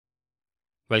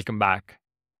Welcome back.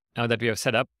 Now that we have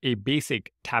set up a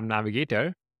basic tab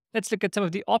navigator, let's look at some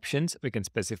of the options we can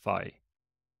specify.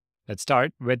 Let's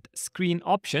start with screen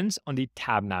options on the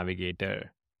tab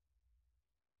navigator.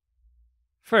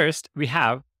 First, we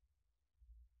have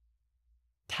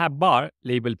tab bar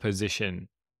label position.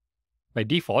 By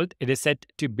default, it is set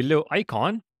to below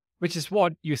icon, which is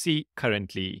what you see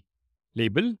currently.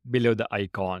 Label below the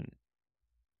icon.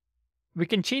 We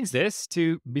can change this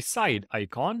to beside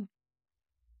icon.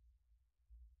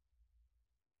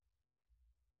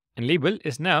 And label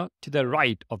is now to the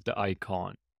right of the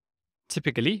icon.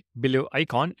 Typically, below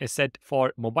icon is set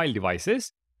for mobile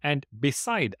devices and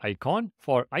beside icon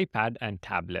for iPad and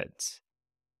tablets.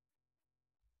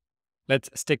 Let's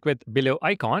stick with below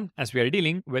icon as we are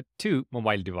dealing with two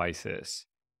mobile devices.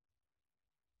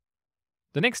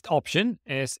 The next option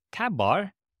is tab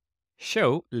bar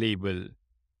show label.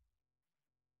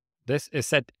 This is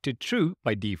set to true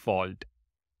by default.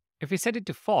 If we set it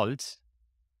to false,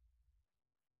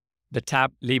 the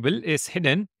tab label is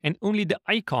hidden and only the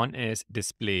icon is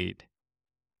displayed.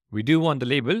 We do want the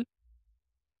label,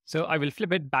 so I will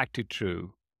flip it back to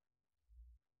true.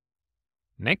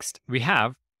 Next, we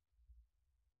have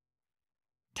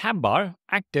tab bar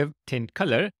active tint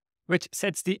color, which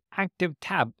sets the active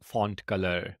tab font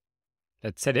color.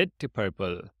 Let's set it to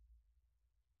purple.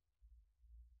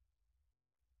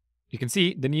 You can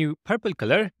see the new purple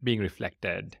color being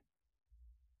reflected.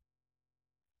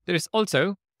 There is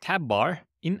also tab bar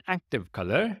inactive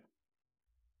color,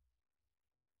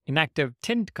 inactive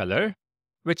tint color,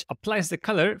 which applies the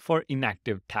color for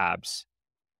inactive tabs.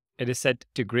 It is set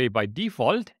to gray by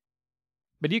default,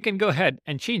 but you can go ahead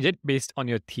and change it based on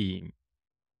your theme.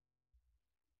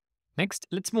 Next,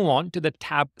 let's move on to the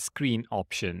tab screen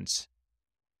options.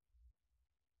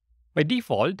 By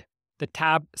default, the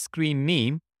tab screen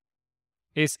name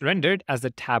is rendered as the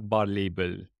tab bar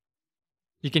label.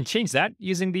 You can change that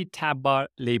using the tab bar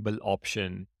label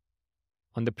option.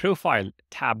 On the profile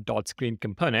tab.screen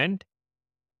component,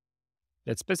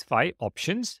 let's specify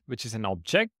options, which is an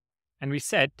object, and we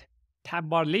set tab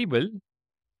bar label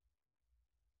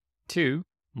to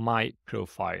my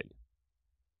profile.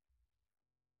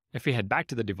 If we head back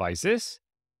to the devices,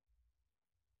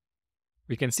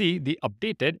 we can see the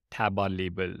updated tab bar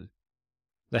label.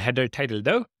 The header title,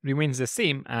 though, remains the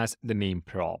same as the name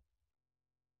prop.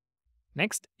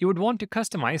 Next, you would want to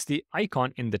customize the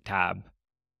icon in the tab.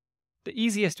 The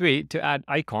easiest way to add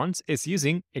icons is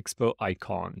using Expo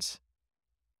icons.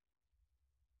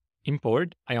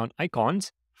 Import ion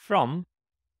icons from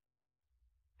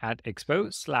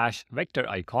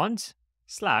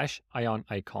 @expo/vector-icons/ion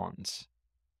icons.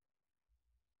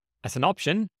 As an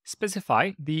option,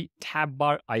 specify the tab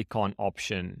bar icon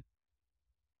option.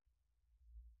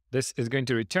 This is going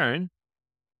to return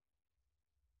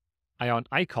ion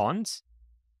icons.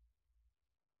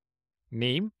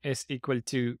 Name is equal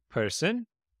to person,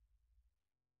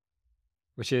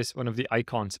 which is one of the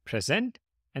icons present,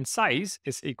 and size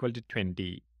is equal to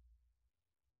 20.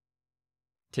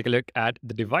 Take a look at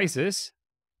the devices,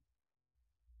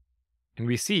 and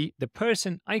we see the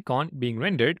person icon being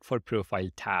rendered for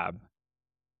profile tab.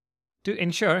 To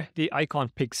ensure the icon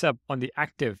picks up on the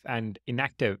active and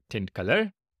inactive tint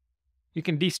color, you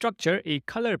can destructure a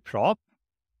color prop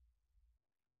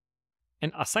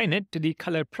and assign it to the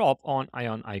color prop on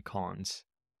ion icons.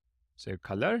 So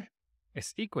color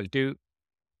is equal to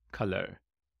color.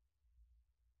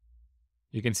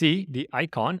 You can see the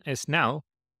icon is now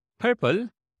purple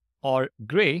or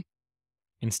gray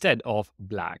instead of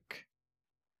black.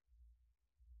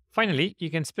 Finally, you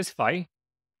can specify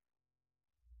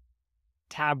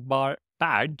tab bar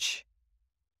badge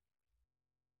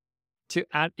to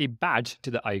add a badge to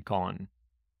the icon.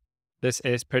 This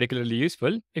is particularly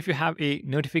useful if you have a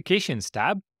notifications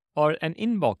tab or an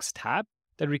inbox tab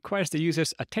that requires the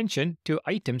user's attention to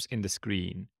items in the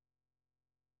screen.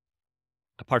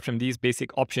 Apart from these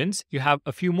basic options, you have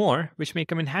a few more which may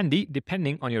come in handy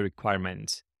depending on your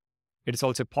requirements. It is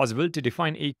also possible to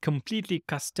define a completely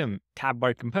custom tab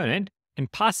bar component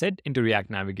and pass it into React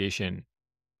Navigation.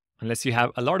 Unless you have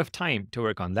a lot of time to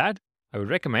work on that, I would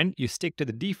recommend you stick to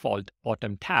the default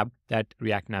bottom tab that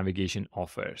React Navigation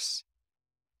offers.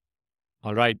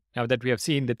 Alright, now that we have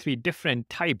seen the three different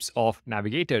types of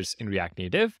navigators in React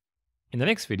Native, in the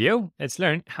next video, let's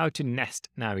learn how to nest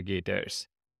navigators.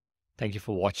 Thank you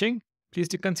for watching. Please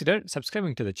do consider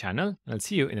subscribing to the channel, and I'll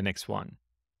see you in the next one.